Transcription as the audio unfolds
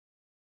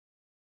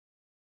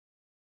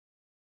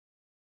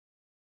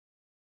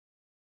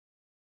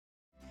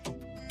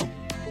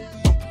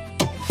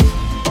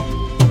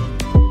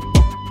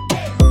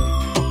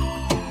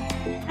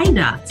Hey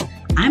Docs,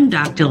 I'm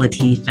Dr.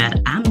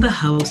 Latifat. I'm the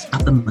host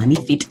of the Money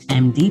Fit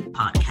MD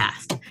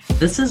podcast.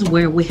 This is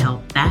where we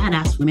help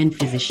badass women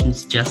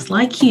physicians just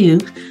like you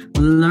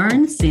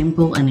learn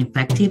simple and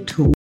effective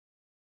tools.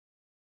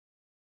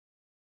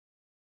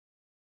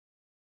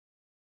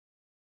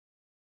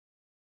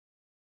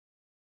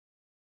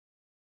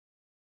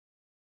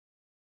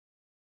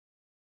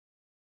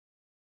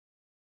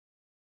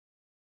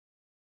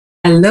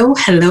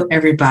 Hello,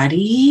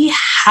 everybody.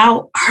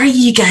 How are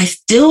you guys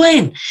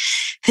doing?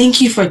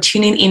 Thank you for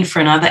tuning in for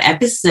another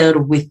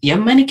episode with your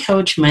money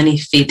coach, Money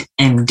Fit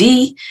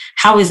MD.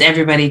 How is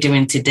everybody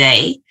doing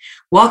today?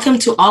 Welcome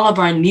to all of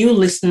our new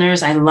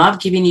listeners. I love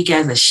giving you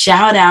guys a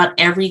shout out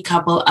every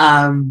couple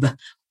of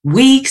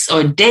weeks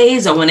or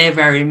days or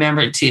whenever I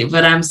remember to,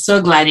 but I'm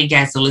so glad you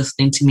guys are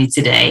listening to me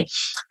today.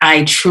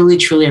 I truly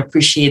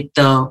appreciate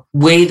the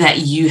way that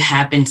you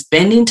have been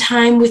spending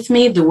time with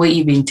me, the way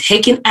you've been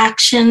taking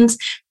actions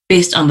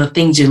based on the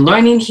things you're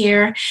learning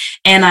here.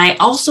 And I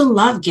also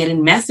love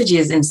getting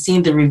messages and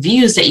seeing the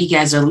reviews that you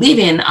guys are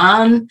leaving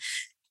on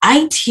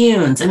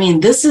iTunes. I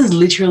mean, this is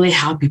literally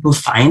how people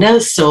find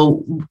us.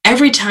 So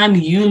every time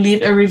you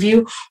leave a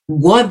review,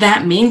 what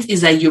that means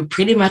is that you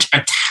pretty much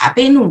are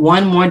tapping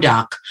one more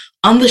doc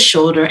on the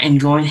shoulder and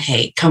going,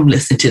 hey, come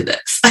listen to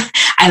this.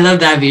 I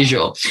love that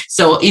visual.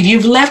 So if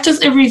you've left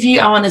us a review,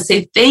 I want to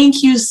say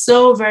thank you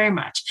so very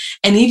much.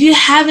 And if you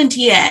haven't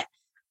yet,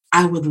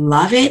 I would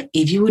love it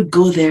if you would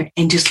go there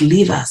and just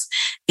leave us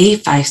a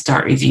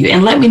 5-star review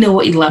and let me know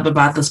what you love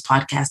about this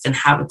podcast and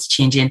how it's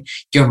changing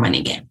your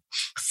money game.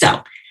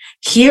 So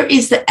here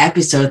is the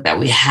episode that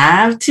we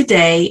have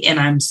today, and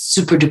I'm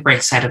super duper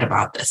excited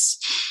about this.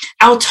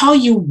 I'll tell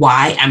you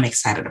why I'm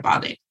excited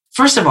about it.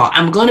 First of all,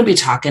 I'm going to be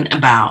talking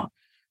about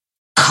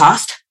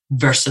cost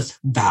versus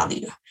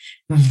value.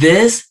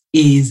 This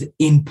is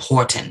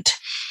important.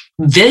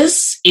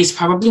 This is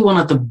probably one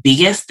of the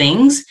biggest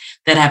things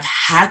that I've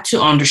had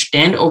to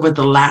understand over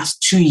the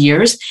last 2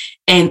 years,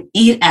 and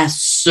it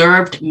has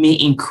served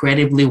me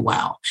incredibly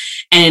well.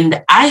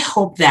 And I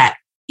hope that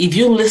if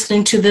you're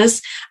listening to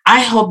this,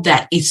 I hope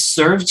that it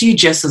serves you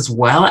just as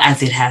well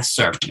as it has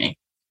served me.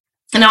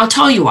 And I'll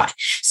tell you why.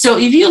 So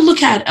if you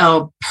look at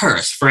a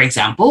purse, for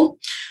example,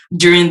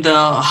 during the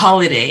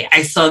holiday,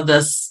 I saw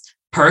this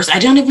purse. I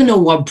don't even know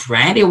what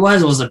brand it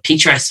was. It was a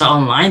picture I saw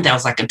online that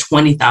was like a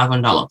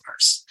 $20,000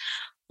 purse.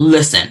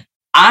 Listen,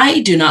 I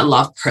do not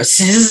love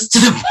purses to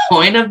the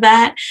point of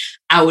that.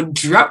 I would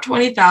drop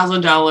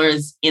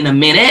 $20,000 in a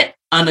minute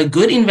on a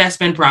good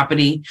investment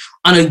property,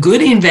 on a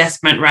good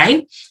investment,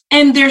 right?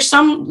 And there's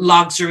some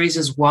luxuries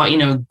as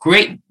well,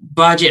 great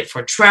budget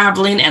for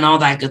traveling and all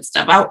that good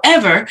stuff.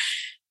 However,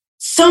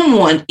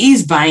 someone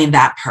is buying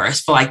that purse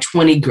for like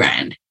 20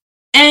 grand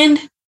and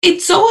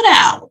it's sold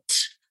out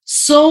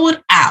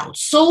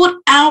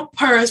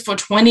purse for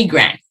 20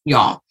 grand,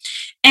 y'all.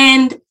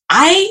 And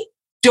I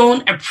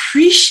don't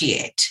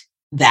appreciate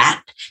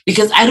that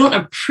because I don't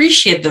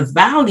appreciate the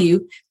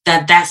value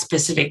that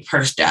specific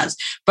purse does.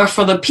 But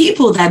for the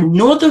people that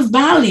know the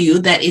value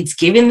that it's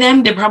giving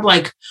them, they're probably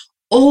like,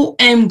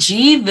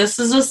 OMG, this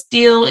is a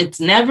steal. It's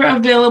never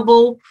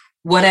available,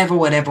 whatever,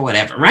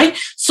 right?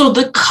 So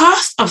the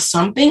cost of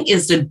something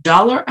is the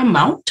dollar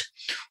amount,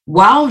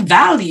 while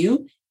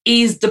value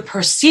is the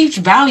perceived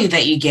value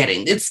that you're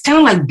getting. It's kind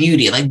of like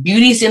beauty. Like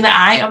beauty is in the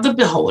eye of the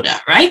beholder,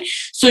 right?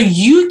 So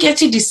you get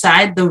to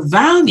decide the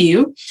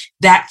value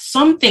that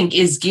something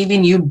is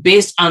giving you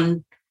based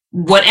on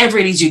whatever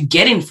it is you're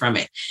getting from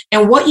it.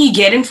 And what you're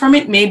getting from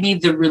it may be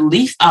the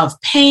relief of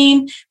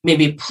pain,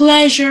 maybe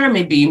pleasure,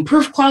 maybe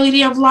improved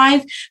quality of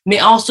life, may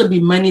also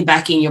be money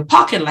back in your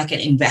pocket like an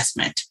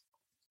investment.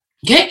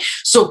 Okay,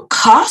 so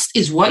cost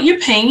is what you're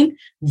paying,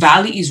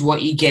 value is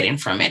what you're getting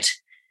from it.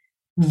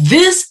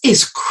 This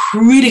is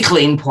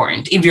critically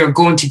important if you're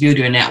going to build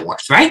your net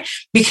worth, right?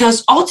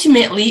 Because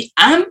ultimately,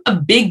 I'm a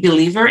big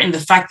believer in the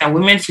fact that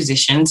women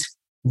physicians,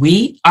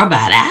 we are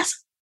badass.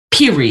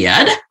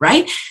 Period,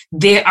 right?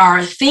 There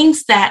are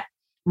things that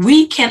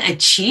we can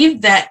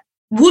achieve that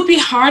would be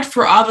hard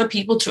for other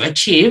people to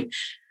achieve.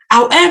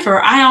 However,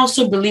 I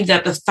also believe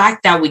that the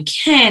fact that we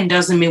can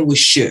doesn't mean we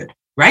should,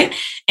 right?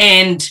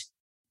 And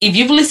if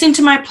you've listened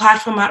to my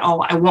platform at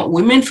all, I want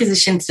women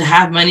physicians to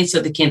have money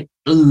so they can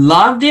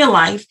love their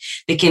life,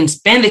 they can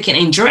spend, they can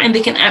enjoy, and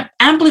they can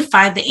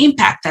amplify the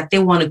impact that they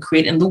want to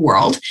create in the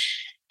world.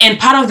 And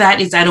part of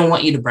that is I don't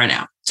want you to burn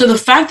out. So the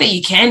fact that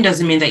you can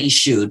doesn't mean that you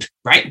should,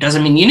 right?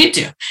 Doesn't mean you need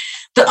to.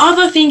 The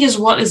other thing is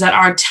what is that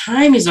our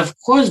time is, of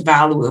course,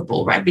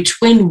 valuable, right?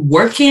 Between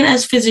working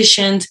as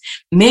physicians,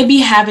 maybe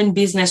having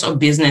business or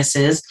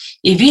businesses,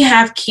 if you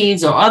have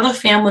kids or other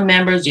family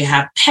members, you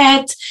have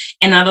pets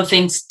and other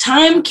things,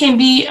 time can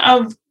be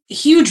of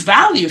huge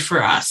value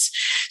for us.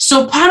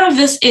 So part of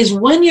this is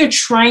when you're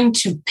trying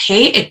to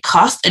pay a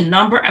cost, a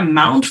number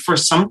amount for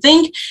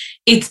something,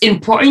 it's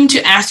important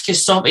to ask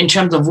yourself in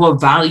terms of what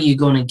value you're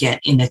going to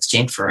get in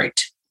exchange for it.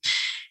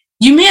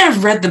 You may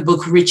have read the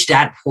book Rich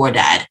Dad, Poor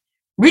Dad.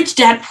 Rich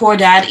Dad, Poor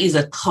Dad is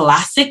a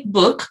classic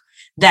book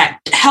that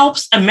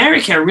helps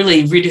America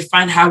really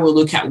redefine how we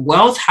look at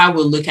wealth, how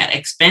we look at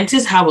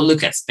expenses, how we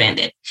look at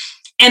spending.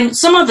 And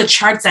some of the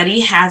charts that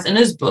he has in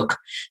his book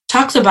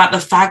talks about the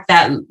fact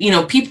that,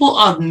 people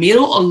of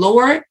middle or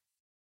lower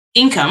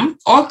income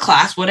or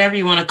class, whatever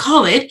you want to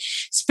call it,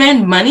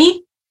 spend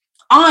money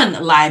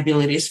on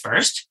liabilities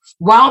first,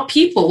 while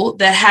people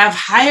that have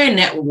higher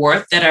net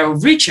worth, that are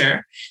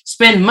richer,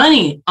 spend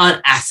money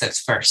on assets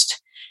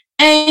first.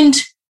 And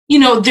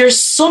there's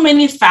so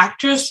many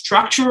factors,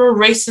 structural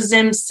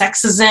racism,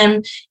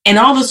 sexism, and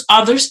all this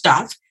other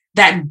stuff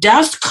that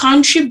does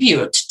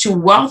contribute to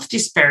wealth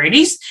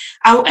disparities.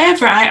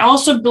 However, I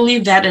also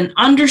believe that an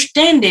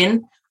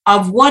understanding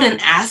of what an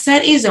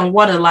asset is and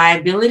what a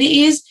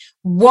liability is,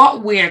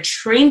 what we're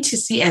trained to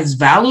see as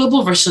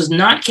valuable versus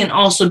not, can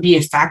also be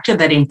a factor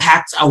that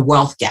impacts a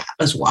wealth gap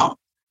as well.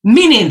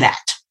 Meaning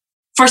that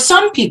for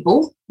some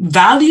people,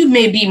 value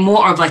may be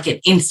more of like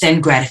an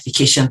instant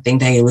gratification thing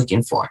that you're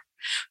looking for.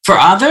 For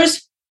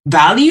others,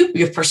 value,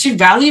 your perceived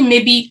value,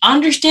 may be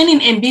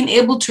understanding and being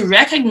able to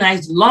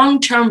recognize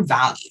long-term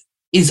value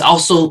is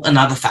also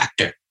another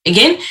factor.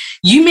 Again,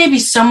 you may be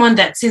someone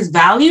that sees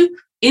value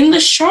in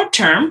the short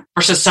term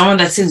versus someone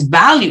that sees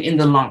value in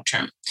the long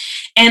term.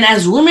 And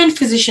as women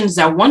physicians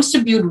that wants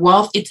to build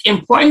wealth, it's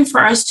important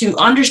for us to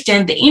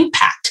understand the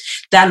impact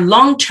that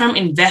long-term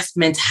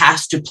investment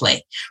has to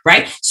play,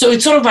 right? So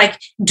it's sort of like,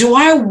 do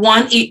I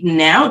want it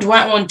now? Do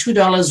I want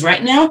 $2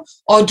 right now?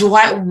 Or do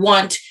I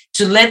want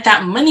to let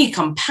that money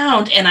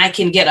compound and I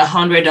can get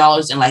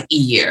 $100 in like a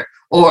year?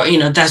 Or,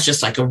 that's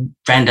just like a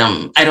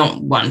random, I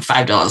don't want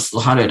 $5,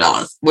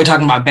 $100. We're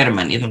talking about better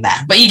money than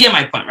that. But you get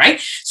my point, right?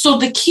 So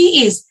the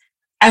key is,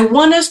 I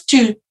want us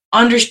to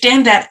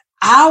understand that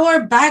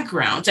our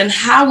backgrounds and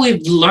how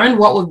we've learned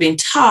what we've been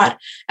taught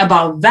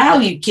about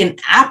value can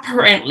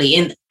apparently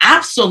and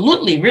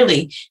absolutely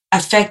really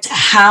affect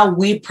how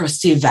we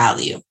perceive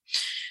value.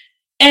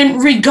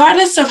 And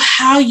regardless of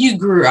how you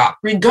grew up,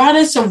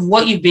 regardless of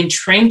what you've been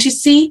trained to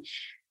see,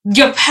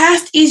 your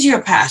past is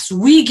your past.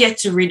 We get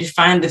to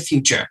redefine the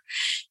future.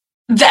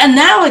 The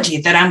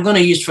analogy that I'm going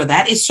to use for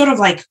that is sort of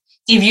like,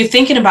 if you're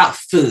thinking about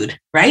food,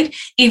 right?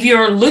 If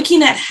you're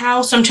looking at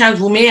how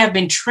sometimes we may have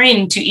been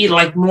trained to eat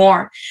like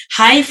more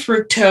high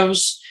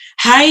fructose,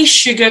 high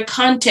sugar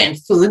content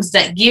foods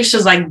that gives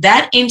us like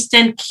that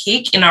instant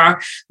kick in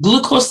our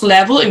glucose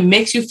level, it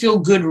makes you feel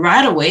good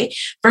right away,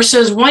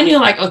 versus when you're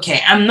like,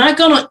 okay, I'm not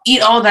going to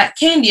eat all that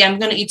candy. I'm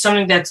going to eat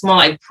something that's more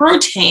like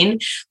protein,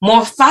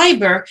 more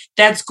fiber,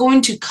 that's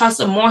going to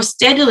cause a more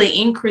steadily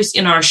increase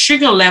in our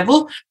sugar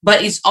level,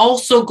 but it's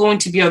also going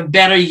to be a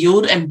better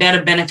yield and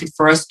better benefit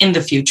for us in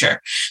the future.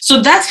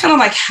 So that's kind of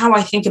like how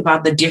I think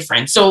about the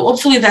difference. So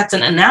hopefully that's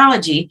an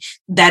analogy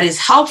that is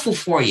helpful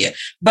for you.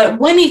 But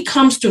when it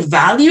comes to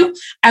value,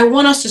 I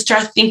want us to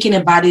start thinking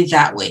about it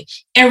that way.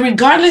 And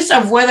regardless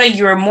of whether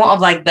you're more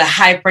of like the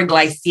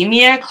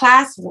hyperglycemia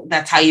class,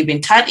 that's how you've been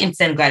taught,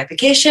 instant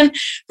gratification,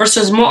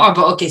 versus more of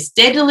a, okay,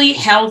 steadily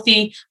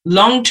healthy,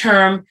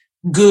 long-term,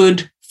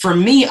 good for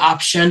me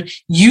option,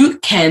 you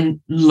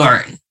can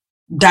learn.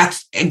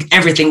 That's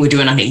everything we're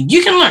doing on here.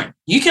 You can learn.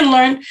 You can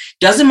learn.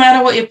 Doesn't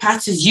matter what your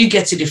past is. You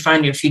get to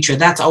define your future.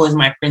 That's always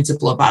my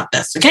principle about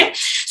this. Okay.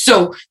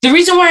 So the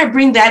reason why I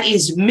bring that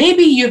is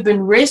maybe you've been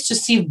raised to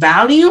see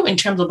value in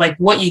terms of like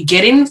what you're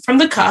getting from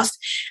the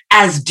cost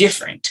as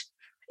different.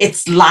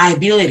 It's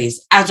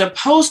liabilities as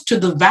opposed to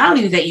the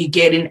value that you're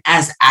getting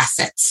as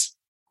assets.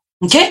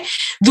 Okay.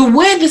 The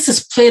way this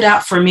is played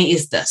out for me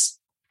is this.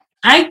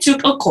 I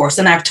took a course,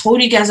 and I've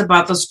told you guys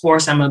about this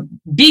course. I'm a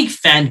big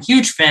fan,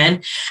 huge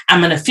fan.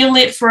 I'm an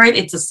affiliate for it.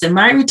 It's a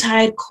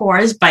semi-retired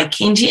course by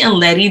Kenji and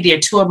Letty. They're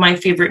two of my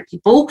favorite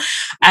people.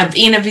 I've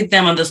interviewed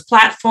them on this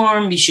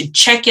platform. You should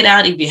check it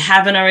out if you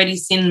haven't already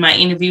seen my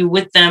interview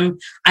with them.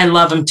 I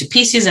love them to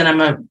pieces, and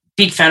I'm a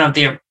big fan of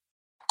their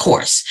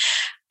course.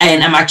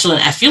 And I'm actually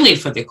an affiliate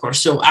for the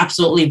course. So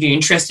absolutely, if you're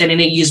interested in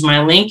it, use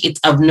my link. It's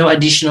of no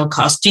additional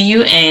cost to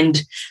you. And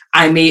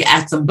I may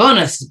add some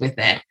bonuses with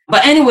it.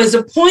 But anyways,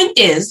 the point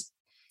is,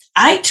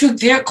 I took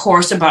their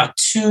course about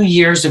 2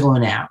 years ago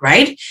now,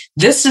 right?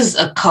 This is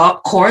a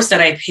course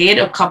that I paid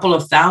a couple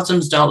of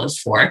 $1,000s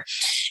for.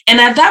 And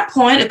at that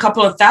point, a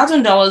couple of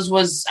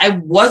 $1,000s I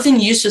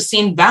wasn't used to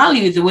seeing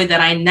value the way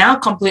that I now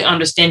completely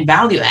understand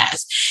value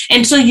as.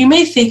 And so you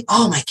may think,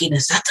 oh my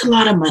goodness, that's a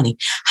lot of money.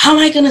 How am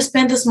I going to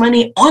spend this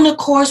money on a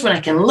course when I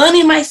can learn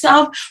it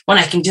myself, when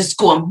I can just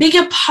go on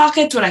Bigger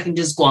Pockets, when I can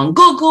just go on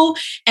Google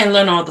and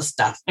learn all the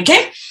stuff,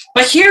 okay?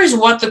 But here's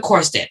what the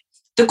course did.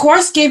 The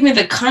course gave me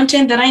the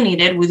content that I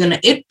needed within an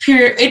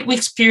 8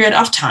 weeks period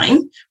of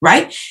time,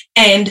 right?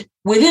 And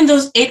within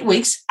those 8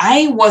 weeks,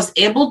 I was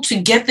able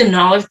to get the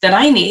knowledge that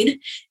I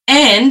need.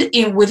 And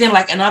within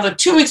like another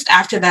 2 weeks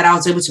after that, I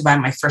was able to buy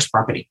my first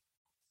property,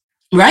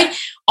 right?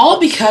 All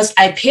because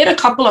I paid a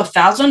couple of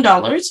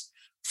 $1,000s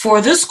for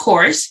this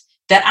course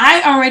that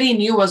I already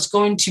knew was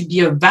going to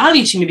be of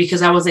value to me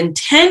because I was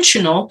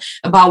intentional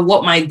about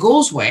what my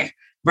goals were.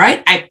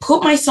 right? I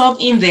put myself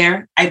in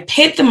there. I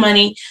paid the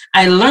money.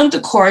 I learned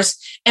the course.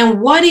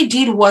 And what it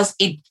did was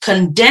it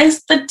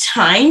condensed the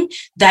time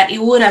that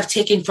it would have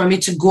taken for me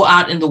to go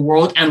out in the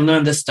world and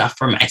learn the stuff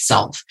for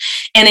myself.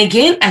 And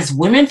again, as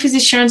women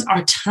physicians,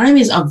 our time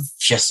is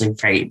obviously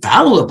very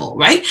valuable,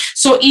 right?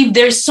 So if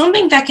there's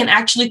something that can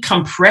actually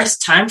compress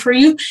time for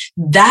you,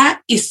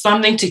 that is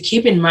something to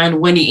keep in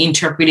mind when you're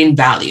interpreting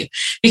value.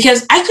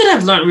 Because I could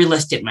have learned real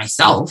estate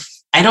myself.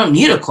 I don't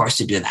need a course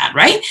to do that,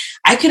 right?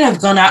 I could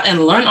have gone out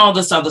and learned all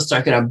this other stuff.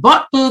 I could have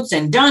bought books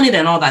and done it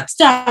and all that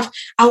stuff.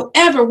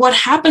 However, what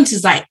happens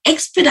is I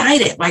expedite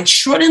it, like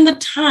shorten the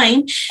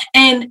time.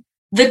 And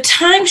the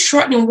time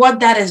shortening, what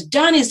that has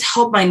done is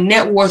help my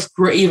net worth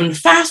grow even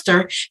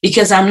faster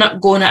because I'm not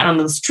going out on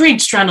the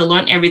streets trying to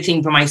learn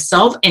everything for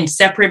myself and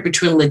separate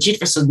between legit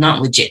versus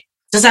not legit.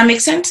 Does that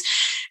make sense?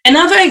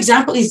 Another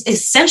example is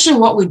essentially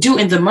what we do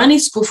in the Money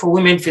School for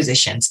Women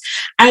Physicians.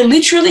 I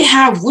literally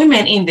have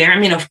women in there. I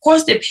mean, of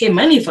course, they pay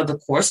money for the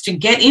course to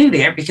get in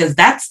there because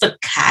that's the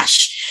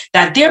cash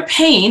that they're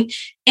paying.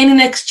 And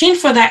in exchange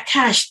for that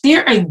cash, they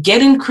are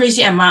getting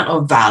crazy amount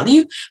of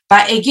value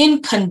by,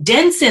 again,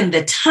 condensing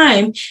the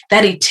time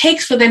that it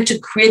takes for them to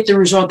create the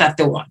result that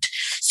they want.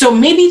 So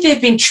maybe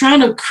they've been trying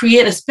to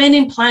create a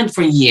spending plan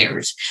for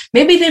years.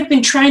 Maybe they've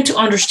been trying to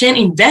understand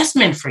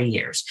investment for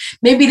years.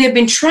 Maybe they've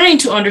been trying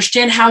to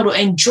understand how to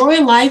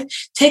enjoy life,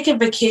 take a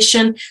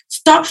vacation,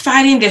 stop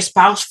fighting their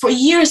spouse for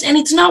years, and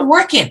it's not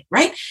working,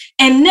 right?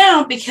 And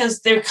now, because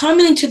they're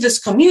coming into this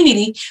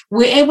community,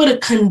 we're able to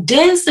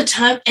condense the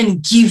time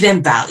and give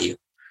them value.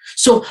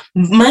 So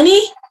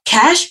money,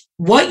 cash,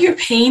 what you're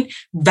paying,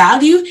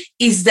 value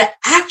is the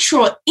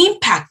actual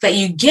impact that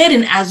you get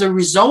in as a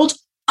result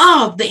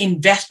of the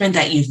investment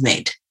that you've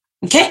made.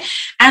 Okay.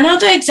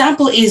 Another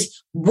example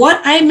is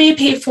what I may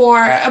pay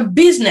for a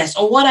business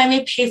or what I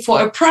may pay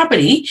for a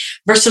property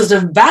versus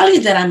the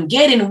value that I'm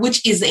getting,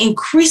 which is the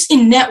increase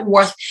in net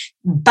worth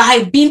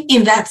by being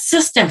in that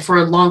system for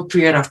a long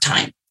period of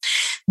time.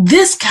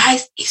 This,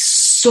 guys, is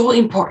so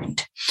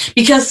important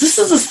because this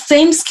is the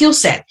same skill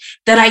set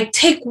that I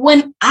take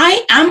when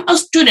I am a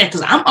student,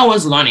 because I'm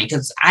always learning,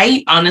 because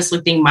I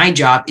honestly think my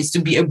job is to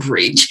be a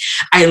bridge.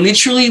 I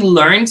literally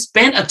learn,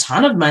 spend a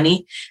ton of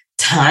money,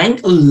 time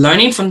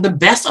learning from the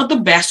best of the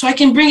best so I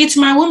can bring it to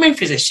my women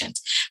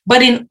physicians.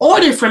 But in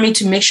order for me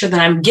to make sure that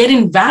I'm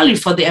getting value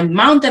for the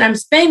amount that I'm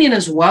spending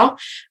as well,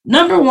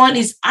 number one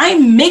is I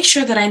make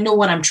sure that I know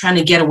what I'm trying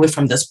to get away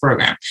from this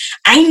program.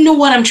 I know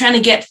what I'm trying to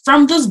get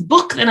from this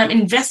book that I'm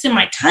investing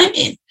my time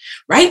in,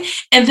 right?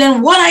 And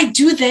then what I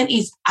do then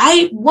is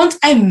once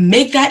I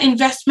make that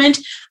investment,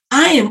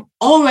 I am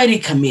already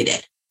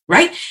committed.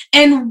 Right?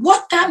 And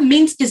what that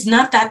means is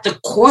not that the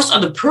course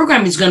or the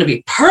program is going to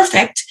be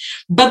perfect,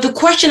 but the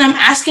question I'm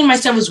asking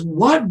myself is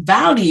what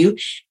value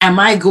am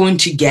I going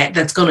to get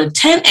that's going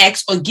to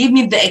 10x or give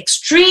me the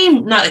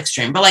not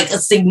extreme, but like a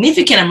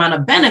significant amount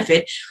of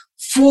benefit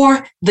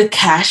for the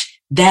cash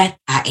that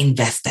I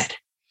invested.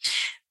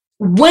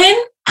 When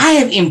I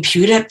have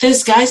imputed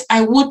this, guys,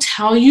 I will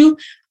tell you,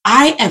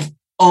 I have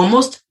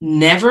almost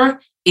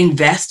never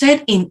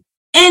invested in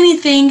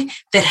anything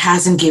that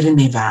hasn't given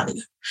me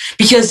value.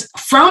 Because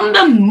from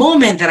the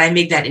moment that I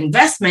make that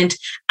investment,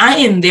 I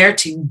am there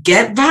to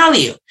get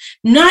value,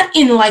 not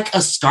in like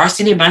a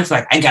scarcity mindset,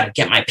 like I got to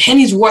get my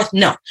pennies worth.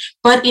 No,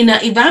 but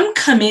if I'm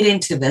committing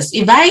to this,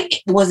 if I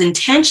was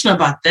intentional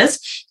about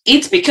this,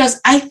 it's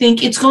because I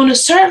think it's going to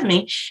serve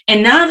me.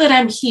 And now that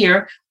I'm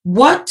here,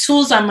 what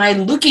tools am I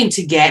looking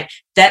to get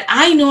that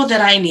I know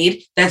that I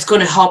need that's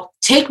going to help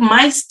take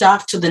my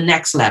stuff to the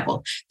next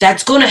level,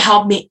 that's going to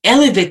help me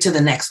elevate to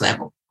the next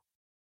level?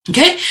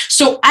 Okay,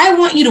 so I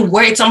want you to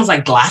wear, it's almost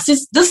like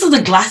glasses. This is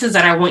the glasses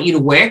that I want you to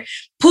wear.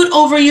 Put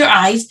over your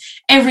eyes,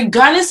 and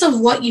regardless of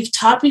what you've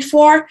taught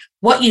before,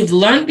 what you've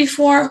learned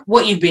before,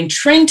 what you've been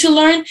trained to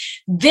learn,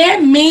 there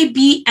may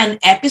be an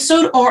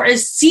episode or a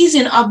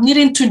season of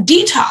needing to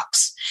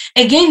detox.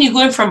 Again, you're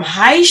going from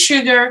high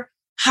sugar,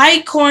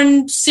 high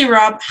corn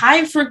syrup,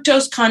 high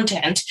fructose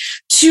content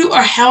to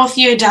a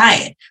healthier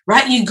diet,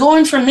 right? You're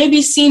going from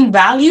maybe seeing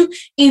value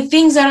in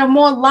things that are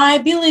more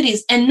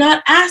liabilities and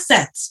not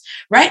assets,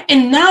 right?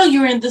 And now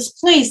you're in this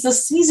place,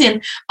 this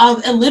season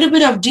of a little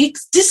bit of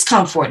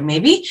discomfort,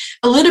 maybe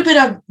a little bit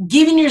of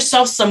giving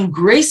yourself some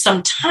grace,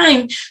 some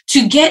time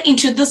to get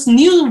into this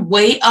new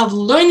way of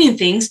learning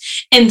things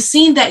and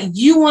seeing that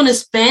you want to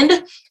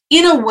spend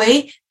in a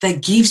way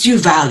that gives you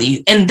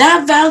value. And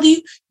that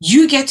value,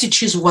 you get to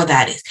choose what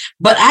that is.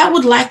 But I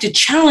would like to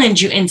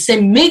challenge you and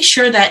say, make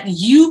sure that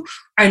you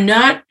are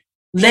not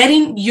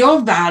letting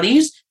your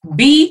values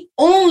be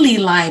only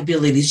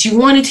liabilities. You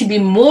want it to be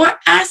more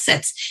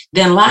assets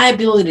than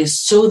liabilities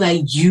so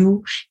that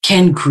you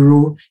can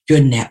grow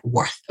your net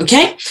worth.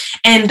 Okay.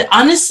 And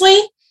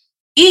honestly,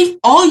 if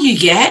all you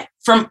get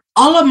from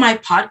all of my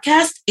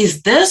podcasts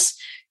is this,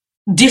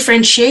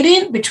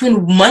 differentiating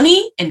between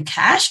money and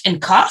cash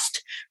and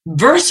cost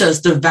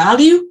versus the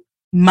value,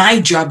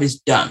 my job is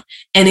done.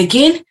 And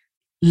again,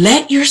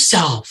 let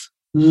yourself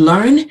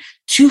learn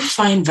to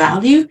find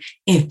value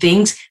in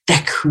things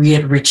that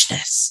create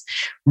richness.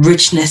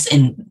 Richness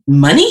in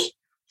money,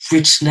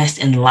 richness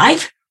in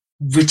life,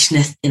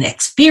 richness in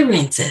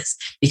experiences,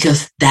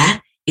 because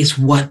that is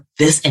what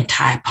this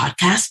entire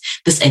podcast,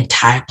 this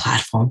entire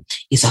platform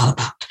is all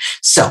about.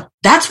 So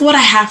that's what I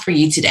have for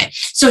you today.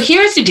 So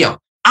here's the deal.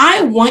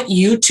 I want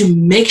you to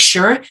make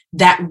sure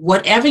that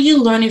whatever you're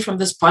learning from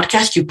this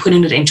podcast, you're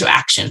putting it into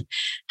action.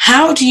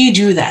 How do you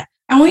do that?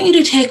 I want you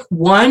to take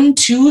 1,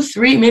 2,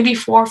 3, maybe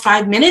 4 or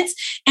 5 minutes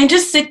and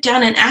just sit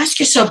down and ask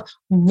yourself,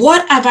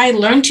 what have I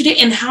learned today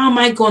and how am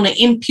I going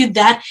to impute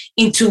that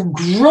into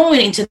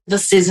growing into the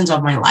seasons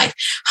of my life?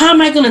 How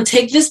am I going to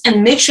take this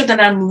and make sure that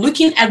I'm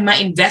looking at my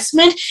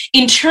investment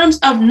in terms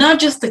of not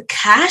just the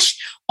cash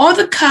or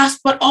the cost,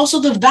 but also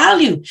the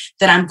value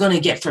that I'm going to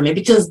get from it,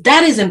 because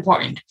that is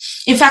important.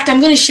 In fact, I'm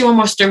going to share one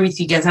more story with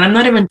you guys, and I'm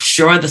not even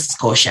sure this is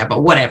kosher,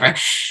 but whatever.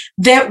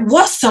 There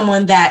was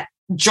someone that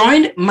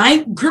joined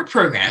my group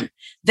program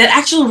that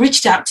actually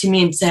reached out to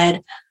me and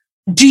said,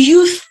 do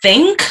you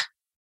think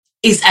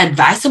it's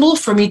advisable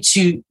for me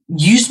to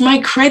use my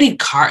credit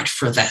card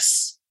for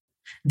this?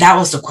 That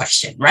was the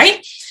question,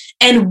 right?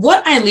 And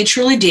what I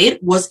literally did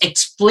was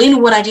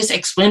explain what I just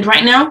explained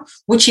right now,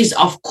 which is,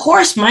 of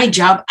course, my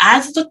job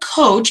as the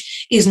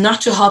coach is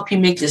not to help you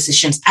make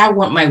decisions. I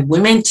want my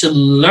women to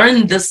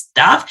learn this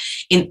stuff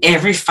in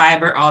every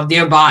fiber of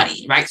their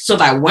body, right? So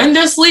that when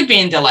they're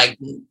sleeping, they're like,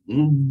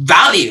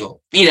 value,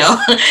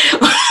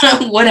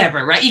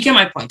 whatever, right? You get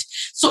my point.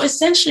 So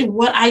essentially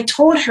what I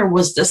told her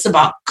was this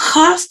about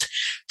cost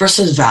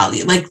versus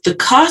value. Like the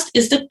cost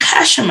is the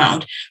cash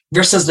amount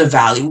versus the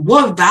value.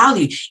 What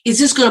value? Is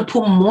this going to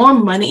put more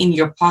money in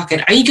your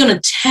pocket? Are you going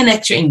to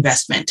 10x your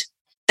investment?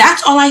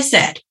 That's all I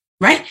said,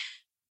 right?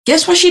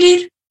 Guess what she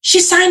did? She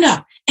signed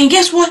up. And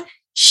guess what?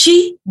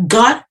 She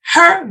got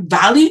her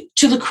value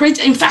to the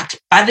credit. In fact,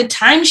 by the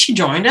time she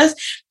joined us,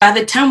 by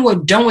the time we're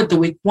done with the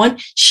week 1,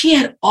 she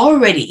had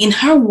already, in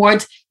her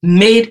words,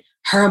 made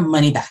her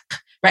money back,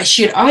 right?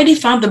 She had already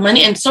found the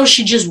money. And so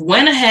she just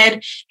went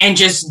ahead and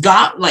just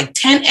got like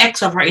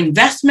 10x of her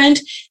investment.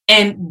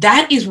 And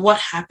that is what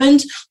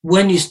happens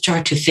when you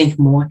start to think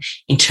more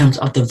in terms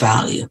of the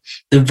value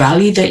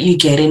that you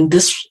get in.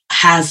 This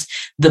has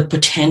the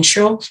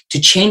potential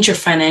to change your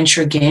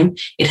financial game.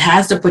 It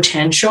has the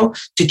potential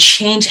to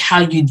change how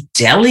you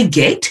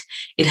delegate.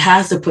 It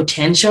has the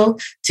potential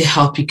to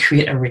help you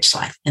create a rich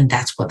life. And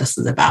that's what this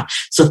is about.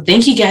 So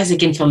thank you guys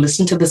again for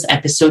listening to this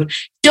episode.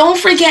 Don't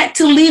forget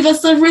to leave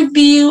us a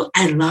review.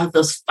 I love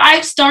those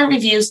 5-star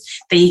reviews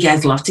that you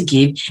guys love to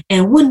give.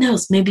 And who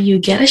knows, maybe you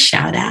get a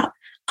shout out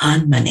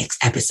on my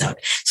next episode.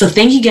 So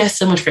thank you guys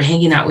so much for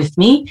hanging out with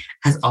me.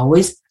 As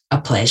always,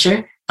 a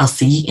pleasure. I'll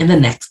see you in the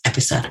next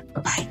episode.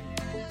 Bye-bye.